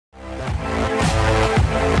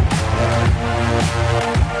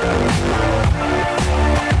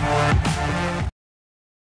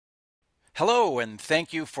Hello, and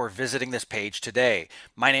thank you for visiting this page today.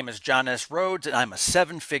 My name is John S. Rhodes, and I'm a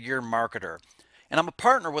seven-figure marketer. And I'm a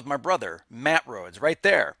partner with my brother, Matt Rhodes, right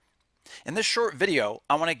there. In this short video,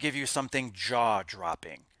 I want to give you something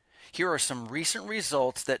jaw-dropping. Here are some recent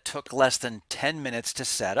results that took less than 10 minutes to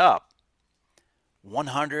set up.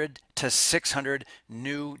 100 to 600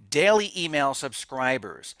 new daily email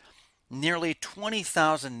subscribers. Nearly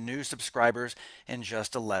 20,000 new subscribers in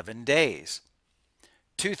just 11 days.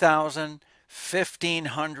 2,000,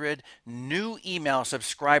 1,500 new email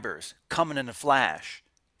subscribers coming in a flash.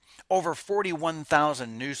 Over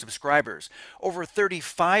 41,000 new subscribers. Over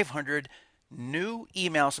 3,500 new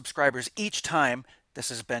email subscribers each time this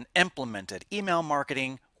has been implemented. Email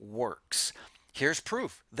marketing works. Here's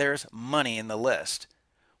proof. There's money in the list.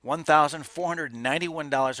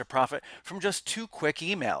 $1,491 of profit from just 2 quick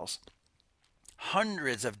emails.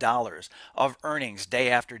 Hundreds of dollars of earnings day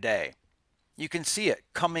after day. You can see it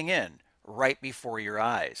coming in right before your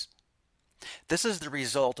eyes. This is the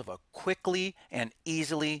result of a quickly and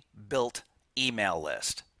easily built email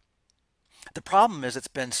list. The problem is it's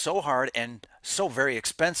been so hard and so very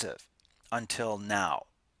expensive until now.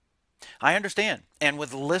 I understand, and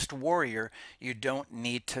with List Warrior, you don't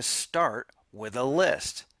need to start with a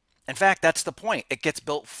list. In fact, that's the point. It gets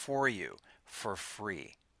built for you for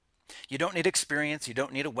free. You don't need experience, you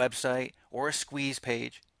don't need a website or a squeeze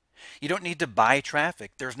page. You don't need to buy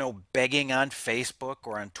traffic. There's no begging on Facebook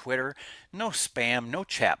or on Twitter, no spam, no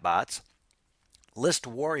chatbots. List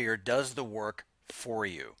Warrior does the work for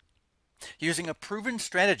you using a proven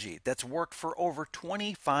strategy that's worked for over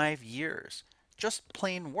 25 years. Just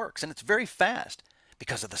plain works, and it's very fast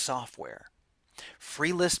because of the software.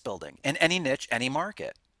 Free list building in any niche, any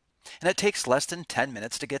market. And it takes less than 10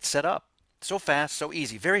 minutes to get set up. So fast, so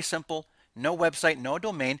easy, very simple, no website, no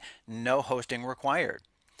domain, no hosting required.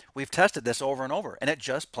 We've tested this over and over, and it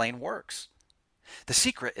just plain works. The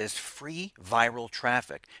secret is free viral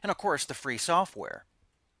traffic, and of course the free software.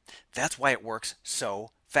 That's why it works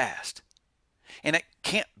so fast. And it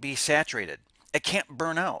can't be saturated. It can't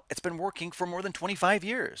burn out. It's been working for more than 25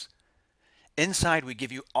 years. Inside, we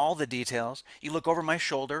give you all the details. You look over my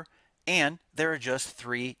shoulder, and there are just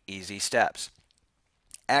 3 easy steps.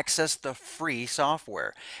 Access the free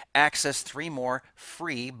software. Access 3 more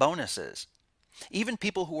free bonuses. Even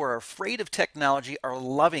people who are afraid of technology are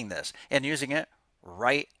loving this and using it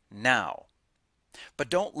right now. But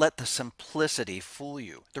don't let the simplicity fool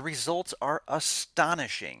you. The results are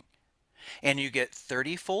astonishing. And you get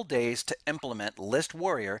 30 full days to implement List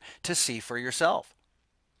Warrior to see for yourself.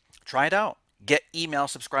 Try it out. Get email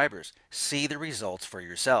subscribers. See the results for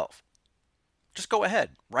yourself. Just go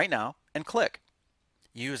ahead right now and click.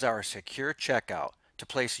 Use our secure checkout to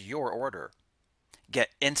place your order.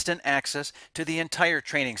 Get instant access to the entire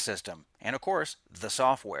training system and, of course, the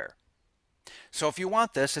software. So if you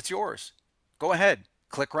want this, it's yours. Go ahead,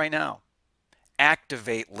 click right now.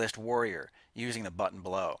 Activate List Warrior using the button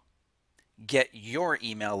below. Get your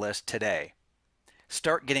email list today.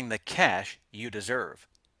 Start getting the cash you deserve.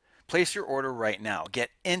 Place your order right now.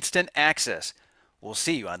 Get instant access. We'll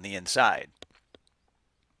see you on the inside.